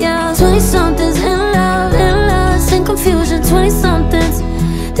want, yeah. 20-somethings in lust and confusion. 20-somethings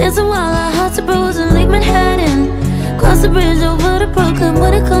dancing while our hearts are bruising. Leave Manhattan, cross the bridge over to Brooklyn.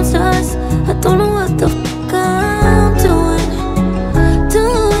 When it comes to us, I don't know what the fuck I'm doing.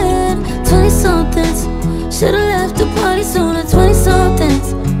 20-somethings, should've left the party sooner.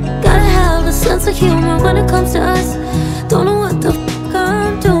 20-somethings, gotta have a sense of humor when it comes to us. Don't know what the fuck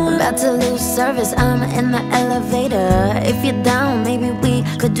I'm doing. About to lose service, I'm in the elevator. If you're down, maybe we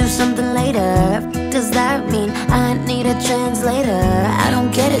could do something later. Does that mean I need a translator? I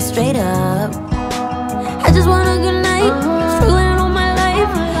don't get it straight up. I just want a good night, struggling all my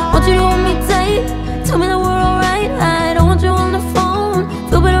life. Want you to hold me tight, tell me that we're alright. I don't want you on the phone,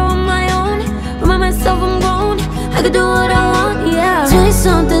 feel better on my own. Remind myself I'm grown, I can do what I want, yeah.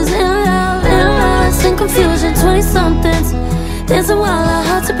 20-somethings in lust and confusion. 20-somethings dancing while our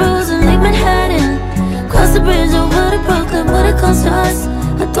hearts are bruising. Leave Manhattan, cross the bridge over to Brooklyn. When it comes to us,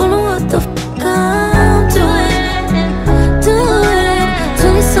 I don't know what the fuck I'm doing.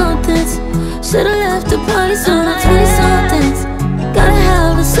 20-somethings, should've left the party sooner. 20-somethings, gotta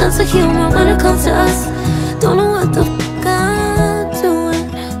have a sense of humor when it comes to us. Don't know what the fuck I'm doing.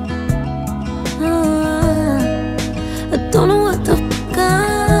 I don't know what the fuck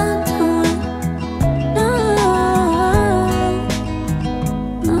I'm doing.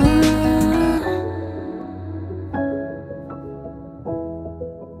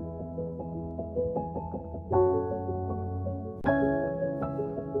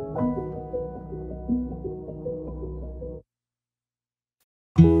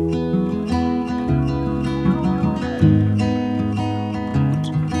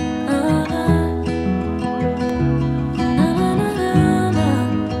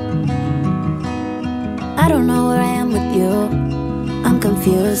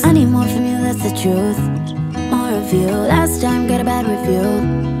 confused. I need more from you, that's the truth. More of you. Last time got a bad review.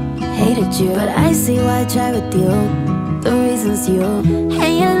 Hated you, but I see why I try with you. The reason's you.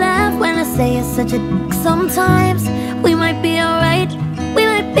 And you laugh when I say you're such a dick. Sometimes we might be alright, we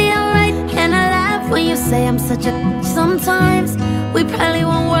might be alright. And I laugh when you say I'm such a dick. Sometimes we probably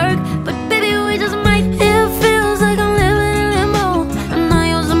won't work, but baby we just might. It feels like I'm living in limbo. I'm not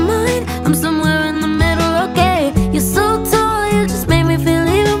yours or mine, I'm somewhere in the middle, okay. You're so tall, you just made me feel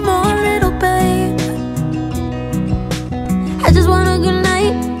even more little, babe. I just want a good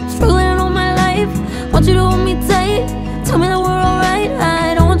night, struggling all my life. Want you to hold me tight, tell me that we're alright.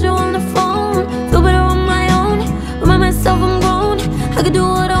 I don't want you on the phone, feel better on my own. Remind myself I'm grown, I can do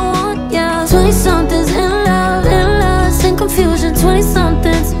what I want, yeah. 20-somethings in lust and confusion.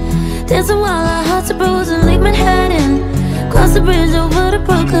 20-somethings dancing while our hearts are bruising. Leave Manhattan, cross the bridge over to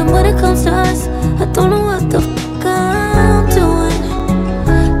Brooklyn. When it comes to us, I don't know what the fuck I'm doing.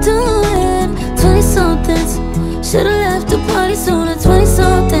 20-somethings, should've left the party sooner.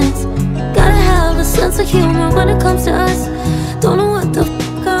 20-somethings, gotta have a sense of humor when it comes to us. Don't know what the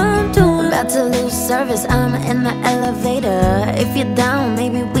fuck I'm doing. About to lose service, I'm in the elevator. If you're down,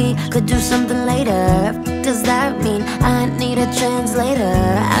 maybe we could do something later. Does that mean I need a translator?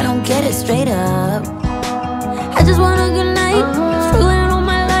 I don't get it, straight up. I just want a good night, struggling all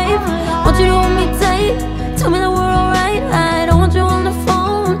my life. Want you to hold me tight, tell me that we're alright. I don't want you on the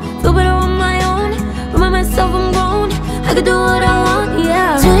phone, feel better on my own. Remind myself I'm grown, I can do what I want,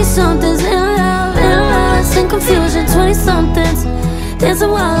 yeah. 20-somethings in lust and confusion. 20-somethings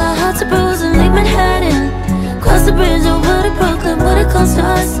dancing while our hearts are bruising. Leave Manhattan, cross the bridge over to Brooklyn. When it comes to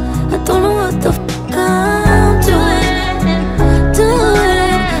us, I don't know what the fuck I'm doing.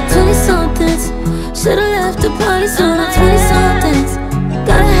 20-somethings, should've left the party sooner. 20-somethings,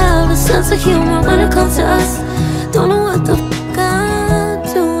 gotta have a sense of humor when it comes to us. Don't know what the fuck I'm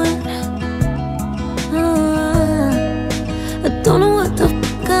doing. I don't know what the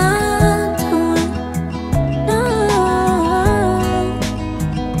fuck I'm doing. No, no.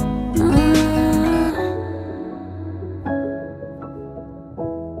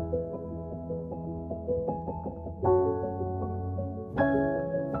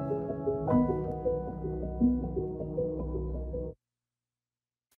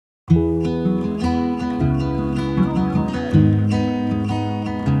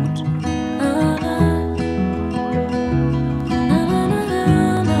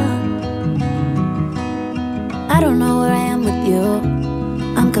 I don't know where I am with you,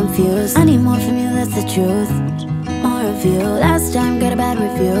 I'm confused. I need more from you, that's the truth. More of you. Last time got a bad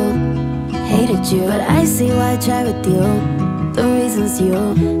review. Hated you, but I see why I try with you. The reason's you.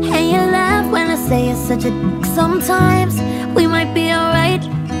 And you laugh when I say you're such a dick. Sometimes we might be alright,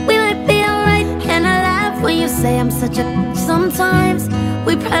 we might be alright. And I laugh when you say I'm such a dick. Sometimes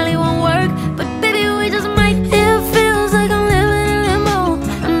we probably won't work, but baby we just might. It feels like I'm living in limbo.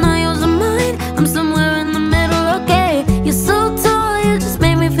 I'm not yours or mine, I'm somewhere in the middle, okay. You're so tall, you just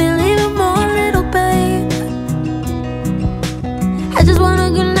made me feel even more little, babe. I just want a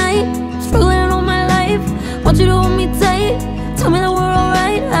good night, struggling all my life. Want you to hold me tight, tell me that we're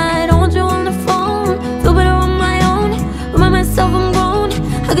alright. I don't want you on the phone, feel better on my own. Remind myself I'm grown,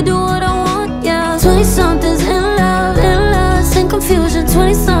 I can do what I want, yeah. 20-somethings in lust and confusion.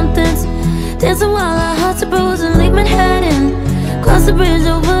 20-somethings dancing while our hearts are bruising. Leave Manhattan, cross the bridge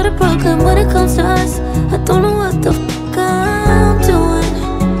over to Brooklyn. When it comes to us, I don't know what the fuck I'm doing.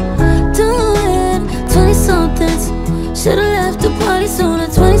 20-somethings, should've left the party sooner.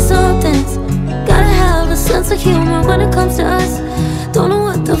 20-somethings, gotta have a sense of humor when it comes to us. Don't know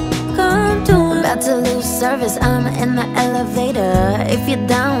what the fuck I'm doing. About to lose service, I'm in the elevator. If you're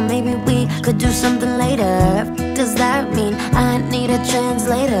down, maybe we could do something later. Does that mean I need a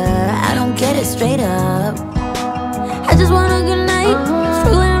translator? I don't get it, straight up. I just want a good night,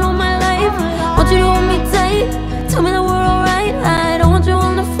 struggling all my life. Want you to hold me tight, tell me that we're alright. I don't want you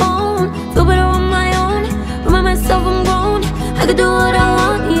on the phone, feel better on my own. Remind myself I'm grown, I can do what I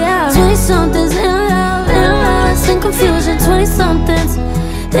want, yeah. 20-somethings in lust and confusion. 20-somethings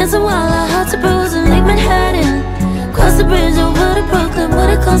dancing while our hearts are bruising. Leave Manhattan, cross the bridge over to Brooklyn. When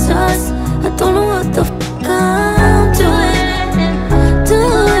it comes to us, I don't know what the fuck I'm doing.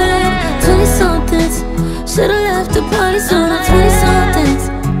 20-somethings, should've left the party sooner. 20-somethings,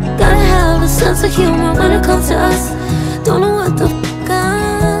 gotta have a sense of humor when it comes to us. Don't know what the fuck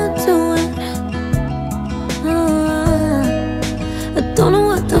I'm doing. I don't know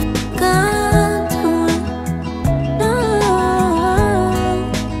what the fuck I'm doing. No, no.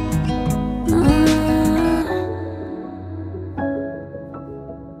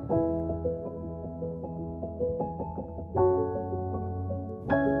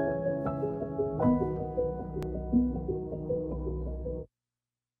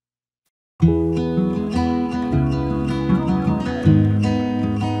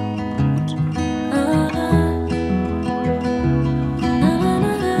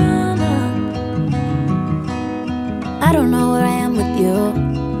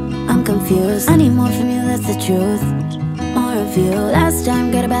 confused. I need more from you, that's the truth. More of you. Last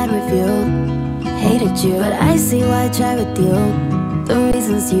time got a bad review. Hated you, but I see why I try with you. The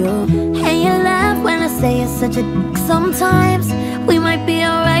reasons you. And you laugh when I say you're such a dick. Sometimes we might be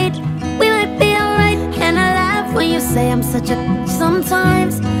alright. We might be alright. And I laugh when you say I'm such a dick.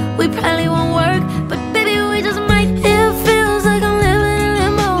 Sometimes we probably won't work, but baby we just might. It feels like I'm living in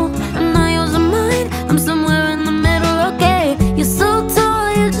limbo. I'm not using mine, I'm somewhere in the middle. Okay, you're so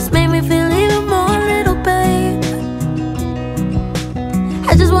tall, you just made me feel even more little, babe.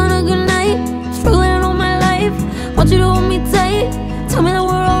 I just want a good night, struggling all my life. Want you to hold me tight, tell me that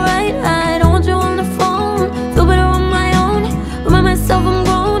we're alright. I don't want you on the phone, feel better on my own. Remind myself I'm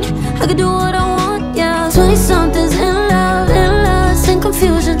grown, I can do what I want, yeah. 20-somethings in love, in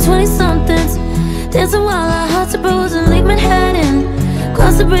confusion. 20-somethings dancing while our hearts are bruising. Leave Manhattan,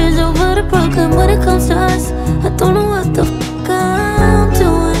 cross the bridge over to Brooklyn. When it comes to us, I don't know what the fuck I'm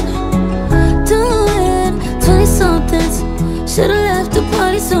doing. 20-somethings, should've left the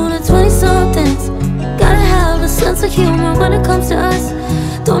party sooner. 20-somethings, gotta have a sense of humor when it comes to us.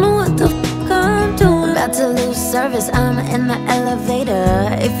 Don't know what the fuck I'm doing. About to lose service, I'm in the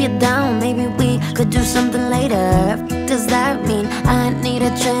elevator. If you're down, maybe we could do something later. Does that mean I need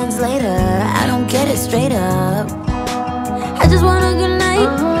a translator? I don't get it straight up. I just want a good night,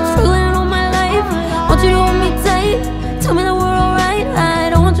 struggling all my life. Want you to hold me tight, tell me that we're alright. I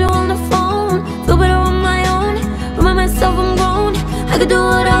don't want you on the phone, feel better on my own. Remind myself I'm grown, I can do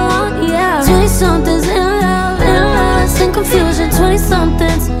what I want, yeah. 20-somethings in love, in confusion.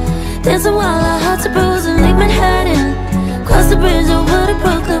 20-somethings dancing while our hearts are bruising. Leave Manhattan, cross the bridge over to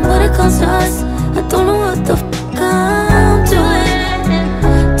Brooklyn. When it comes to us, I don't know what the fuck I'm doing.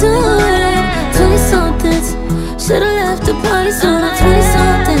 20-somethings, should've left the party sooner.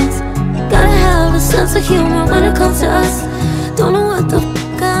 20-somethings, gotta have a sense of humor when it comes to us. Don't know what the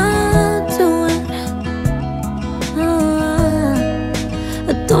fuck I'm doing.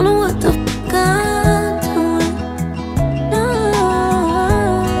 I don't know what the fuck I'm doing.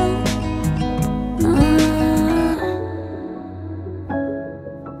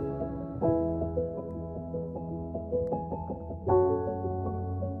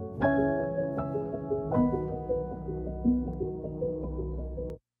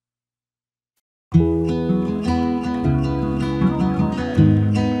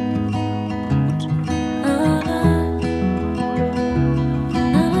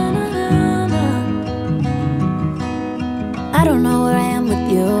 I don't know where I am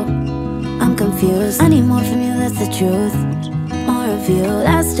with you, I'm confused. I need more from you, that's the truth. More of you.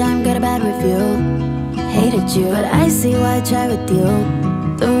 Last time got a bad review. Hated you, but I see why I try with you.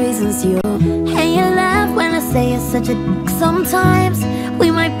 The reasons you. And you laugh when I say you're such a dick. Sometimes we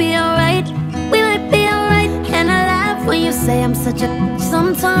might be alright. We might be alright. And I laugh when you say I'm such a dick.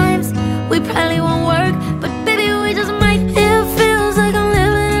 Sometimes we probably won't work, but baby we just might. It feels like I'm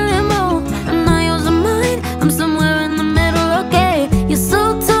living in limbo. I'm not using mine, I'm somewhere in the middle. Okay, you're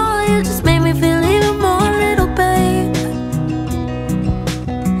so tall, you just made me feel even more little, babe.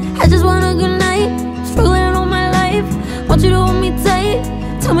 I just want a good night, struggling all my life. Want you to hold me tight,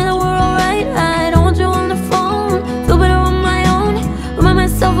 tell me that we're alright. I don't want you on the phone, feel better on my own. Remind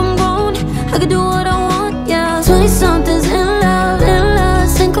myself I'm grown, I can do what I want, yeah. 20-somethings in love,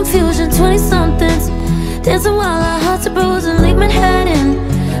 in confusion. 20-somethings dancing while our hearts are bruising. Leave Manhattan,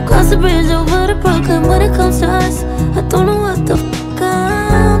 cross the bridge over to Brooklyn. When it comes to us, I don't know what the fuck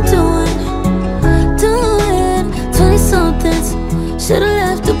I'm doing. 20-somethings, should've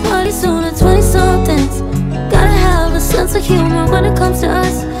left the party sooner. 20-somethings, gotta have a sense of humor when it comes to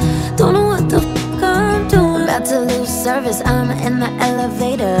us. Don't know what the fuck I'm doing. About to lose service, I'm in the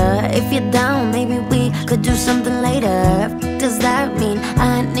elevator. If you're down, maybe we could do something later. Does that mean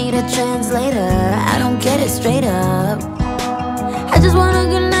I need a translator? I don't get it straight up. I just want a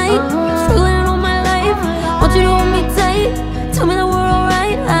good night, struggling all my life. Want you to hold me tight, tell me that we're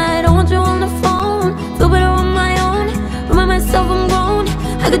alright. I don't want you on the phone, feel better on my own. Remind myself I'm grown,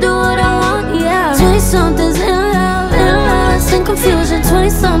 I can do what I want, yeah. 20-somethings in love, in confusion.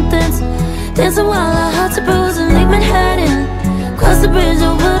 20-somethings dancing while our hearts are bruising. Leave Manhattan, cross the bridge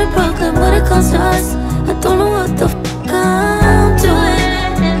over to Brooklyn. When it comes to us, I don't know what the